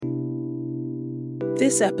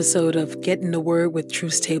This episode of Get in the Word with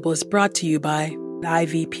Truth Table is brought to you by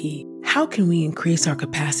IVP. How can we increase our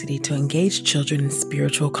capacity to engage children in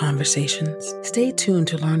spiritual conversations? Stay tuned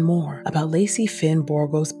to learn more about Lacey Finn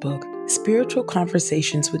Borgo's book, Spiritual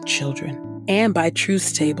Conversations with Children, and by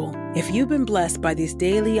Truth Table. If you've been blessed by these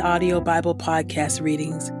daily audio Bible podcast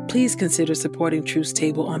readings, please consider supporting Truth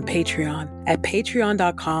Table on Patreon at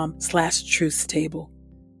patreon.com/truthstable.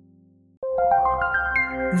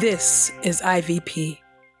 This is IVP.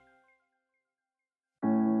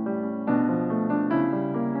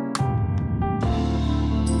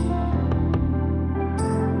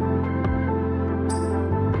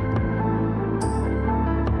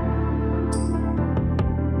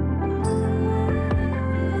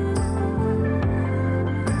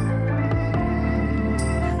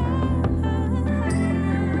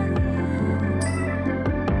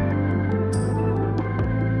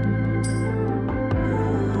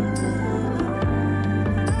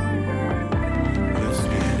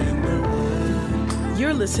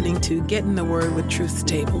 You're listening to Get in the Word with Truth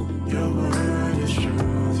Table. Your word is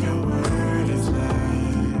truth, your word is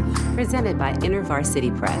life. Presented by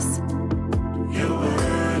InterVarsity Press. Your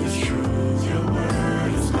word is truth, your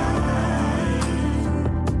word is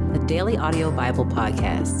life. A daily audio Bible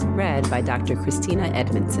podcast read by Dr. Christina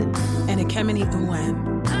Edmondson And Ekemini Uwan.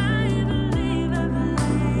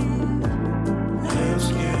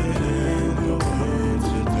 Let's get in the word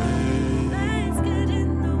today.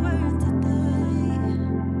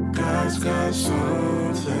 God's got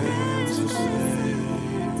something to say.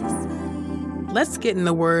 Let's get in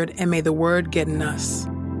the Word, and may the Word get in us.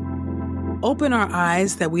 Open our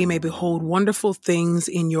eyes that we may behold wonderful things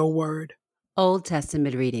in your Word. Old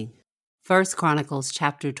Testament reading, 1 Chronicles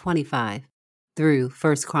chapter 25 through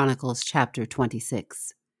 1 Chronicles chapter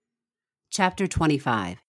 26. Chapter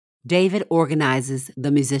 25. David organizes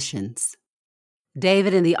the musicians.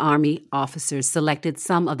 David and the army officers selected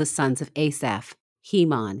some of the sons of Asaph,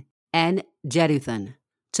 Heman, and Jeduthun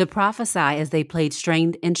to prophesy as they played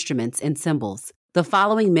stringed instruments and cymbals. The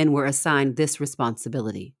following men were assigned this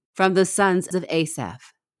responsibility. From the sons of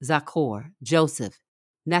Asaph, Zachor, Joseph,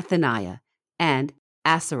 Nethaniah, and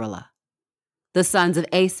Asarela. The sons of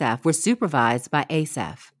Asaph were supervised by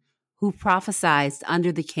Asaph, who prophesied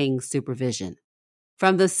under the king's supervision.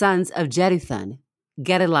 From the sons of Jeduthun,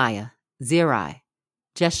 Gedaliah, Zeri,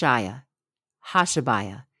 Jeshiah,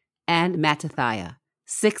 Hashabiah, and Mattathiah,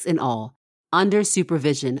 6 in all, under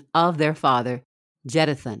supervision of their father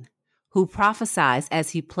Jeduthun, who prophesied as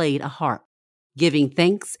he played a harp, giving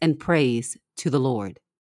thanks and praise to the Lord.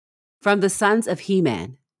 From the sons of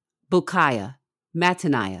Heman, Bukiah,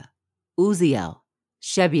 Mattaniah, Uziel,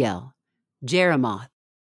 Shebiel, Jeremoth,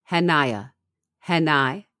 Hananiah,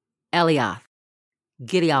 Hanai, Eliath,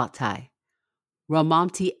 Gideatai,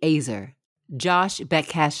 Ramamti Azer, Josh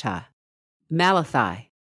Bekashah, Malathi,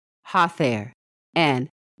 Hather, and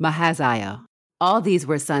Mahaziah. All these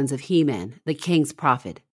were sons of Heman, the king's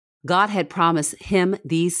prophet. God had promised him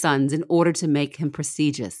these sons in order to make him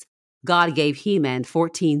prestigious. God gave Heman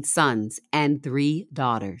 14 sons and 3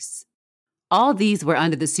 daughters. All these were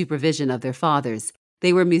under the supervision of their fathers.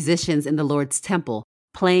 They were musicians in the Lord's temple,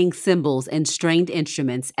 playing cymbals and stringed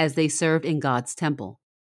instruments as they served in God's temple.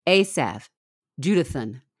 Asaph,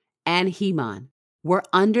 Jeduthun, and Heman were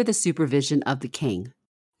under the supervision of the king.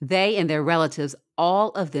 They and their relatives, all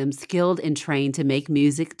of them skilled and trained to make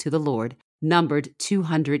music to the Lord, numbered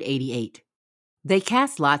 288. They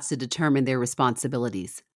cast lots to determine their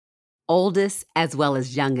responsibilities. Oldest as well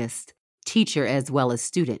as youngest, teacher as well as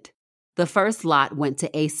student. The first lot went to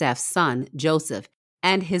Asaph's son, Joseph,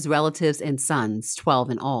 and his relatives and sons, 12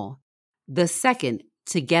 in all. The second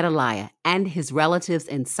to Gedaliah and his relatives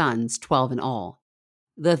and sons, 12 in all.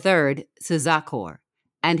 The third to Zachor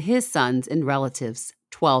and his sons and relatives,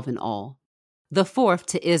 12 in all. The fourth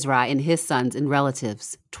to Israel and his sons and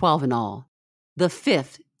relatives, 12 in all. The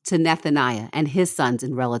fifth to Nethaniah and his sons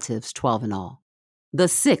and relatives, 12 in all. The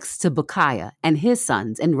sixth to Bukiah and his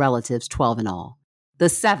sons and relatives, 12 in all. The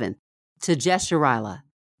seventh to Jeshariah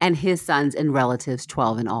and his sons and relatives,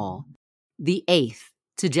 12 in all. The eighth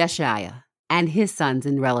to Jeshiah and his sons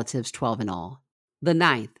and relatives, 12 in all. The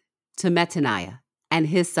ninth to Mattaniah and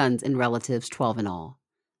his sons and relatives, 12 in all.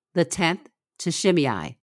 The 10th to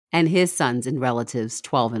Shimei and his sons and relatives,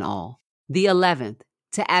 12 in all. The 11th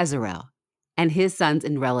to Azarel and his sons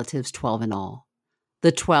and relatives, 12 in all.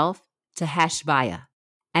 The 12th to Hashabiah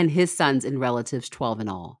and his sons and relatives, 12 in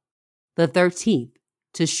all. The 13th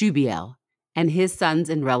to Shubiel and his sons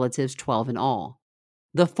and relatives, 12 in all.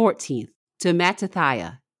 The 14th to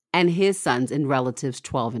Mattathiah and his sons and relatives,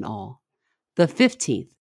 12 in all. The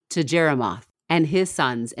 15th to Jeremoth and his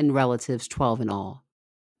sons and relatives, 12 in all.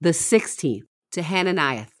 The 16th, to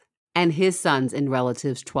Hananiah and his sons and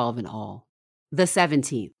relatives, 12 in all. The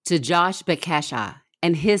 17th, to Josh-Bekashah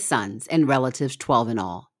and his sons and relatives, 12 in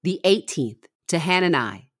all. The 18th, to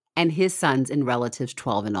Hanani and his sons and relatives,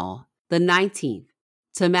 12 in all. The 19th,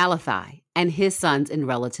 to Malachi and his sons and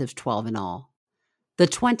relatives, 12 in all. The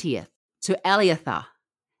 20th, to Eliathah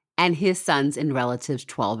and his sons and relatives,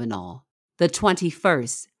 12 in all. The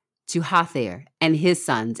 21st, to Hathair and his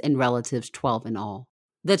sons and relatives, 12 in all.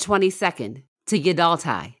 The 22nd, to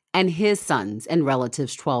Giddalti and his sons and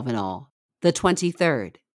relatives, 12 in all. The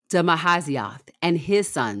 23rd, to Mahazioth and his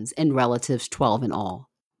sons and relatives, 12 in all.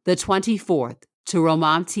 The 24th, to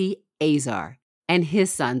Romamti-Azar and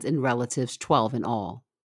his sons and relatives, 12 in all.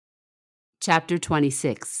 Chapter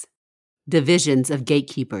 26. Divisions of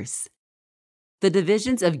Gatekeepers. The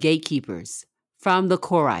divisions of gatekeepers from the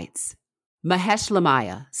Korites.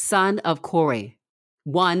 Maheshlemiah, son of Korah,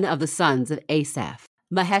 one of the sons of Asaph.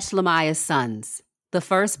 Maheshlemiah's sons, the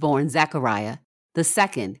firstborn Zechariah, the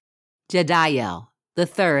second Jediael, the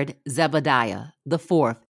third Zebadiah, the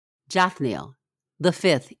fourth Jothniel, the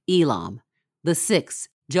fifth Elam, the sixth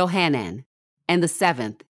Johanan, and the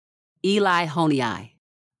seventh Elihonai.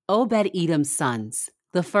 Obed-Edom's sons,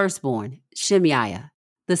 the firstborn Shemaiah,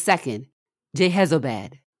 the second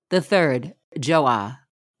Jehezobad, the third Joah,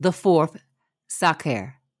 the fourth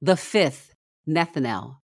Sacher, the fifth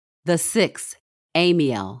Nethanel, the sixth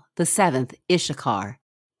Amiel, the seventh Issachar,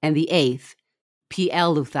 and the eighth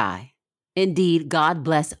Peeluthai. Indeed, God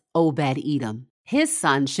blessed Obed-Edom. His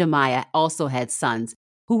son Shemaiah also had sons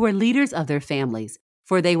who were leaders of their families,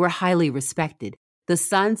 for they were highly respected. The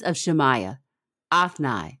sons of Shemaiah,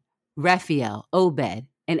 Othni, Raphael, Obed,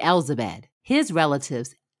 and Elzabad. His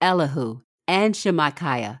relatives, Elihu and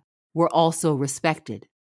Shemachiah, were also respected.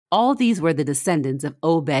 All these were the descendants of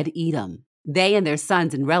Obed-Edom. They and their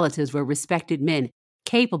sons and relatives were respected men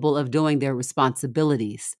capable of doing their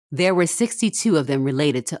responsibilities. There were 62 of them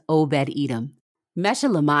related to Obed-Edom.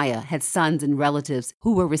 Meshelemiah had sons and relatives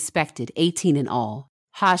who were respected, 18 in all.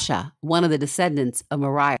 Hasha, one of the descendants of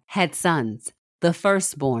Moriah, had sons. The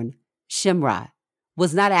firstborn, Shimri,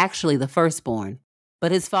 was not actually the firstborn,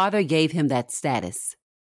 but his father gave him that status.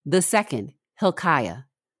 The second, Hilkiah.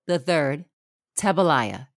 The third,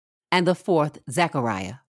 Tebaliah. And the fourth,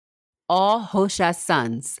 Zechariah. All Hosha's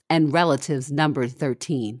sons and relatives numbered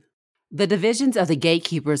 13. The divisions of the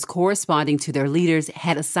gatekeepers corresponding to their leaders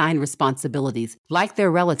had assigned responsibilities, like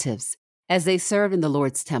their relatives, as they served in the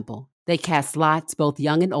Lord's temple. They cast lots, both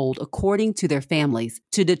young and old, according to their families,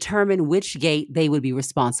 to determine which gate they would be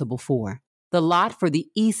responsible for. The lot for the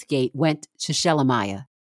east gate went to Shelemiah.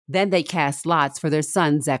 Then they cast lots for their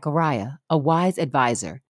son Zechariah, a wise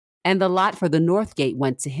advisor, and the lot for the north gate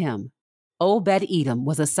went to him. Obed-Edom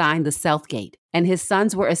was assigned the south gate, and his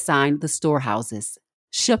sons were assigned the storehouses.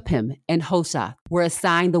 Shuppim and Hoshath were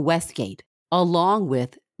assigned the west gate, along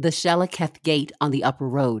with the Sheleketh gate on the upper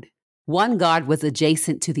road. One guard was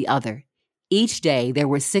adjacent to the other. Each day there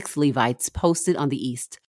were 6 Levites posted on the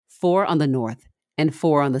east, 4 on the north, and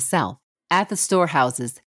 4 on the south. At the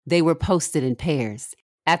storehouses, they were posted in pairs.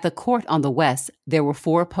 At the court on the west, there were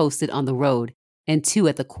 4 posted on the road, and 2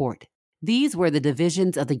 at the court. These were the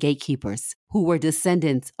divisions of the gatekeepers, who were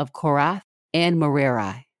descendants of Korath and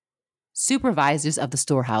Merari, supervisors of the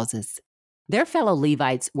storehouses. Their fellow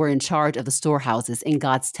Levites were in charge of the storehouses in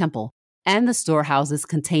God's temple and the storehouses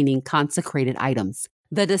containing consecrated items.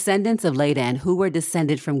 The descendants of Ladan, who were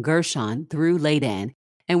descended from Gershon through Ladan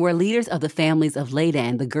and were leaders of the families of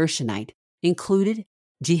Ladan the Gershonite, included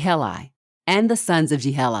Jeheli and the sons of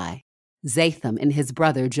Jeheli, Zatham and his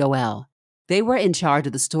brother Joel. They were in charge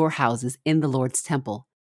of the storehouses in the Lord's temple.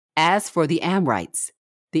 As for the Amrites,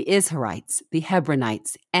 the Izharites, the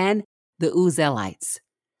Hebronites, and the Uzelites,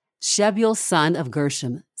 Shebuel, son of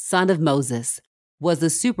Gershom, son of Moses, was the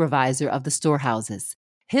supervisor of the storehouses.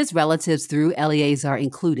 His relatives through Eleazar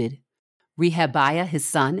included Rehabiah his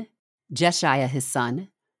son, Jeshiah his son,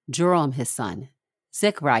 Joram his son,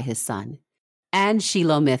 Zichri his son, and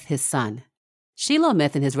Shelomith his son.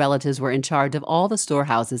 Shelomith and his relatives were in charge of all the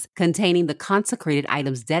storehouses containing the consecrated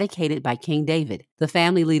items dedicated by King David, the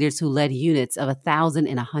family leaders who led units of 1,000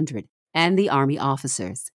 and 100, and the army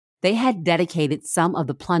officers. They had dedicated some of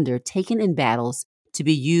the plunder taken in battles to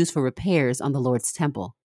be used for repairs on the Lord's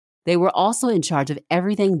temple. They were also in charge of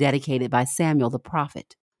everything dedicated by Samuel the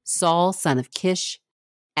prophet, Saul son of Kish,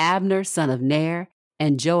 Abner son of Ner,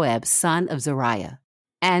 and Joab son of Zeruiah.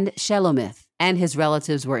 And Shelomith and his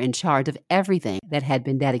relatives were in charge of everything that had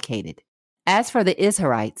been dedicated. As for the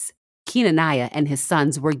Izharites, Kenaniah and his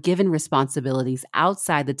sons were given responsibilities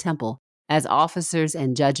outside the temple as officers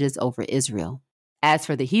and judges over Israel. As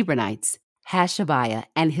for the Hebronites, Hashabiah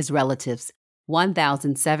and his relatives,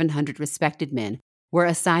 1,700 respected men, were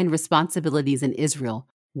assigned responsibilities in Israel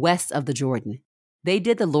west of the Jordan. They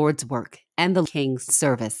did the Lord's work and the king's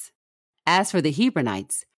service. As for the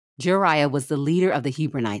Hebronites, Jeriah was the leader of the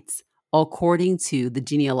Hebronites, according to the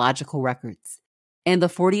genealogical records. In the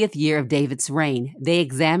 40th year of David's reign, they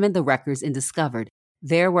examined the records and discovered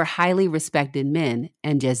there were highly respected men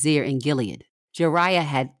in Jazer and Gilead. Jeriah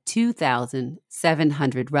had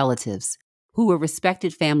 2,700 relatives who were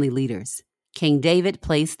respected family leaders. King David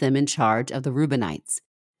placed them in charge of the Reubenites,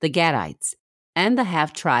 the Gadites, and the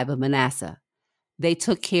half-tribe of Manasseh. They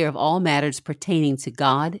took care of all matters pertaining to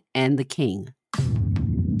God and the king.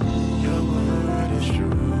 Your word is true.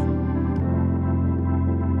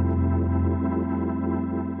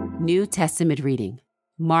 New Testament reading,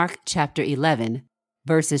 Mark chapter 11,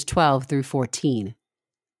 verses 12 through 14.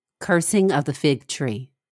 Cursing of the fig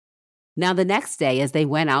tree. Now the next day, as they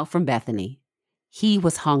went out from Bethany, he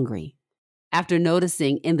was hungry. After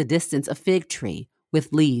noticing in the distance a fig tree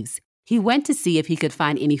with leaves, he went to see if he could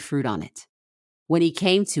find any fruit on it. When he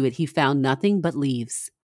came to it, he found nothing but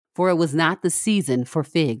leaves, for it was not the season for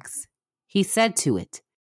figs. He said to it,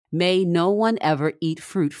 "May no one ever eat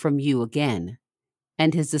fruit from you again."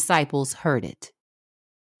 And his disciples heard it.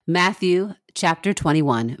 Matthew chapter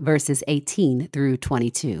 21, verses 18 through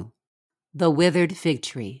 22. The withered fig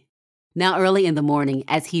tree. Now early in the morning,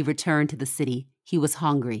 as he returned to the city, he was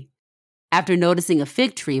hungry. After noticing a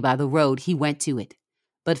fig tree by the road, he went to it,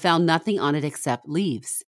 but found nothing on it except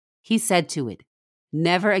leaves. He said to it,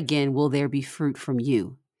 "Never again will there be fruit from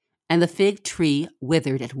you." And the fig tree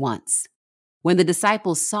withered at once. When the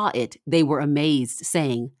disciples saw it, they were amazed,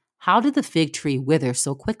 saying, "How did the fig tree wither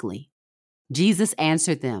so quickly?" Jesus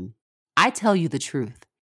answered them, "I tell you the truth.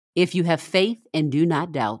 If you have faith and do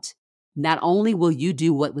not doubt, not only will you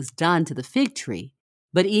do what was done to the fig tree,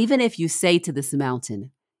 but even if you say to this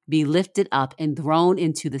mountain, 'Be lifted up and thrown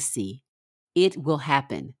into the sea,' it will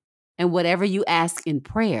happen. And whatever you ask in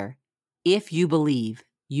prayer, if you believe,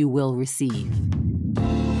 you will receive."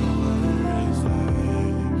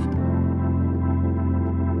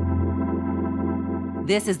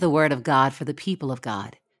 This is the word of God for the people of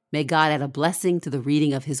God. May God add a blessing to the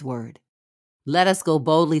reading of his word. Let us go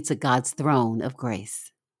boldly to God's throne of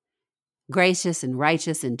grace. Gracious and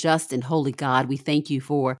righteous and just and holy God, we thank you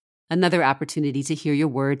for another opportunity to hear your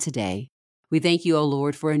word today. We thank you, O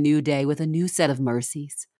Lord, for a new day with a new set of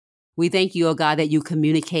mercies. We thank you, O God, that you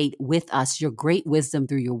communicate with us your great wisdom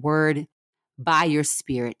through your word, by your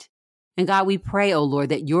spirit. And God, we pray, O Lord,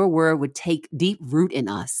 that your word would take deep root in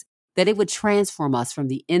us, that it would transform us from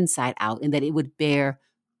the inside out, and that it would bear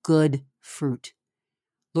good fruit.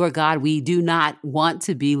 Lord God, we do not want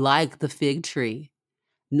to be like the fig tree,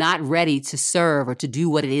 not ready to serve or to do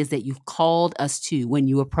what it is that you've called us to when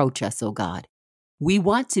you approach us, O God. We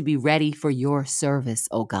want to be ready for your service,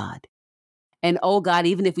 O God. And, O God,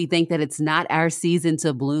 even if we think that it's not our season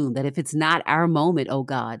to bloom, that if it's not our moment, O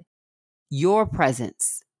God, your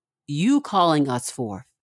presence, you calling us forth,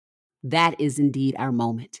 that is indeed our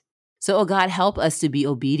moment. So, O God, help us to be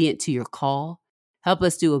obedient to your call. Help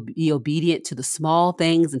us to be obedient to the small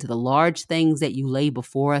things and to the large things that you lay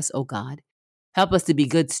before us, O God. Help us to be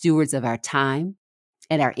good stewards of our time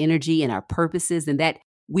and our energy and our purposes, and that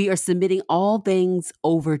we are submitting all things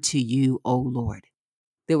over to you, O Lord,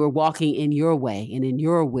 that we're walking in your way and in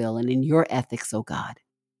your will and in your ethics, O God.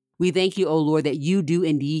 We thank you, O Lord, that you do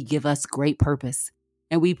indeed give us great purpose.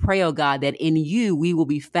 And we pray, O God, that in you we will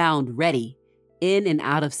be found ready in and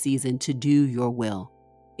out of season to do your will.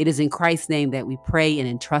 It is in Christ's name that we pray and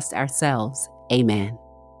entrust ourselves. Amen.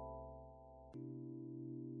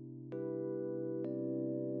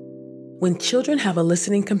 When children have a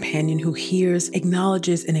listening companion who hears,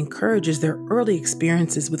 acknowledges, and encourages their early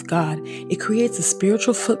experiences with God, it creates a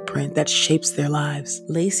spiritual footprint that shapes their lives.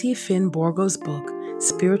 Lacey Finn Borgo's book,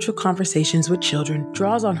 Spiritual Conversations with Children,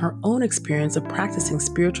 draws on her own experience of practicing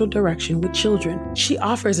spiritual direction with children. She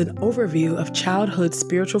offers an overview of childhood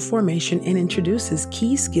spiritual formation and introduces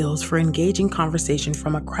key skills for engaging conversation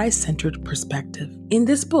from a Christ-centered perspective. In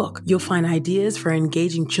this book, you'll find ideas for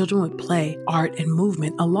engaging children with play, art, and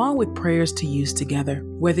movement, along with prayers to use together.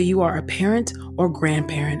 Whether you are a parent or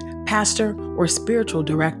grandparent, pastor, or spiritual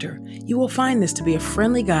director, you will find this to be a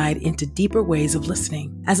friendly guide into deeper ways of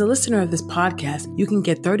listening. As a listener of this podcast, you can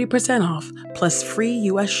get 30% off plus free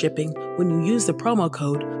U.S. shipping when you use the promo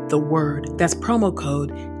code THEWORD. That's promo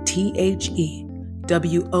code THEWORD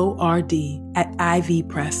at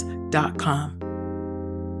ivpress.com.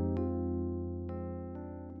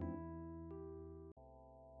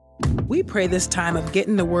 We pray this time of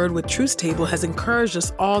Getting the Word with Truth Table has encouraged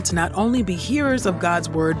us all to not only be hearers of God's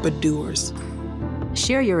Word, but doers.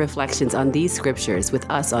 Share your reflections on these scriptures with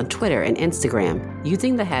us on Twitter and Instagram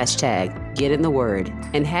using the hashtag #GetInTheWord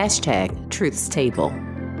and hashtag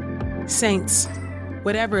 #TruthsTable. Saints,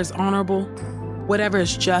 whatever is honorable, whatever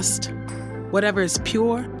is just, whatever is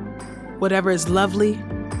pure, whatever is lovely,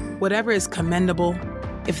 whatever is commendable,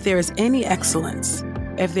 if there is any excellence,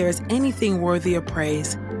 if there is anything worthy of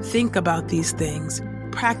praise, think about these things,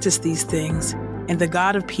 practice these things, and the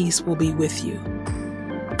God of peace will be with you.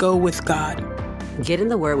 Go with God. Get in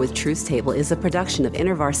the Word with Truth Table is a production of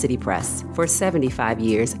InterVarsity Press. For 75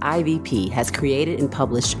 years, IVP has created and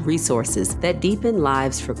published resources that deepen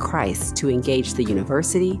lives for Christ to engage the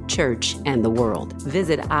university, church, and the world.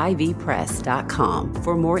 Visit ivpress.com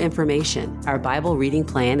for more information. Our Bible reading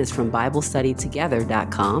plan is from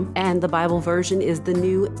BibleStudyTogether.com, and the Bible version is the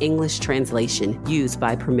New English translation used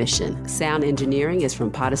by permission. Sound engineering is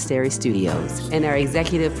from Podastery Studios, and our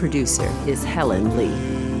executive producer is Helen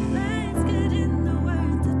Lee.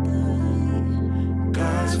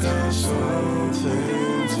 God's got so